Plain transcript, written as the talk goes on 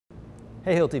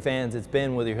Hey Hilti fans, it's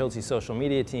Ben with your Hilti social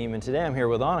media team, and today I'm here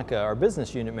with Annika, our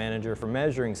business unit manager for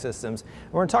measuring systems.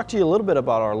 And we're going to talk to you a little bit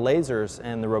about our lasers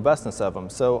and the robustness of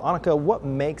them. So Annika, what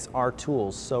makes our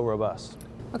tools so robust?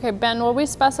 Okay, Ben, well, we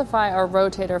specify our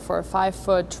rotator for a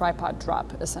 5-foot tripod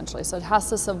drop, essentially. So it has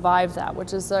to survive that,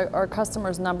 which is our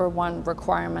customer's #1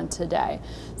 requirement today.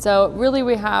 So really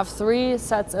we have 3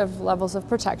 sets of levels of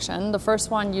protection. The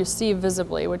first one you see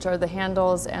visibly, which are the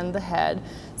handles and the head.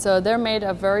 So they're made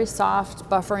of very soft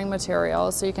buffering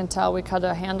material. So you can tell we cut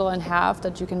a handle in half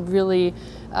that you can really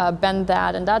bend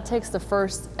that, and that takes the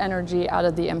first energy out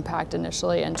of the impact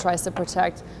initially and tries to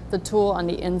protect the tool on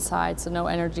the inside so no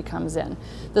energy comes in.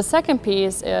 The second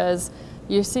piece is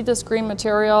you see this green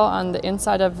material on the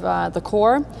inside of the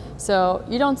core. So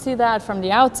you don't see that from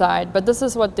the outside, but this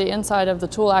is what the inside of the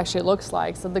tool actually looks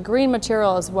like. So the green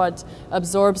material is what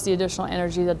absorbs the additional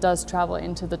energy that does travel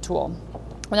into the tool.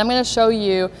 And I'm going to show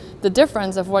you the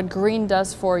difference of what green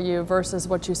does for you versus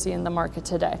what you see in the market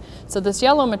today. So this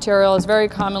yellow material is very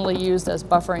commonly used as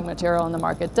buffering material in the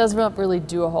market. It doesn't really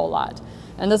do a whole lot.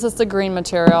 And this is the green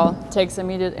material, takes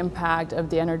immediate impact of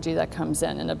the energy that comes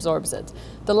in and absorbs it.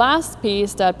 The last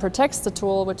piece that protects the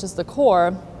tool, which is the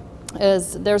core,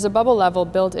 is there's a bubble level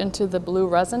built into the blue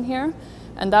resin here,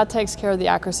 and that takes care of the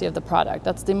accuracy of the product.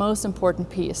 That's the most important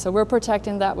piece. So we're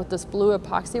protecting that with this blue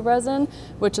epoxy resin,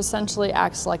 which essentially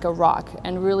acts like a rock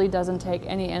and really doesn't take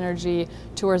any energy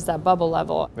towards that bubble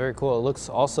level. Very cool. It looks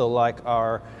also like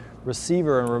our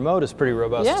receiver and remote is pretty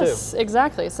robust too. Yes,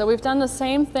 exactly. So we've done the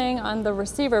same thing on the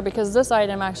receiver because this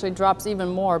item actually drops even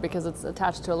more because it's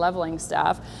attached to a leveling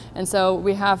staff. And so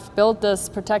we have built this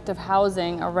protective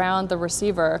housing around the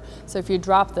receiver. So if you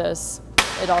drop this,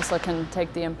 it also can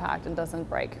take the impact and doesn't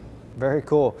break. Very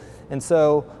cool. And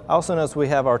so I also noticed we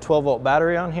have our 12-volt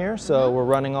battery on here, so we're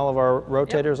running all of our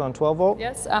rotators on 12-volt?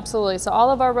 Yes, absolutely. So all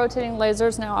of our rotating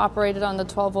lasers now operated on the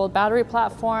 12-volt battery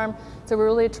platform. So we're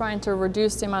really trying to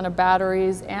reduce the amount of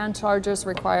batteries and chargers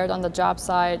required on the job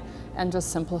site and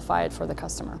just simplify it for the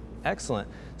customer. Excellent.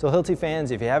 So Hilti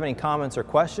fans, if you have any comments or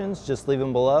questions, just leave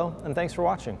them below, and thanks for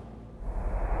watching.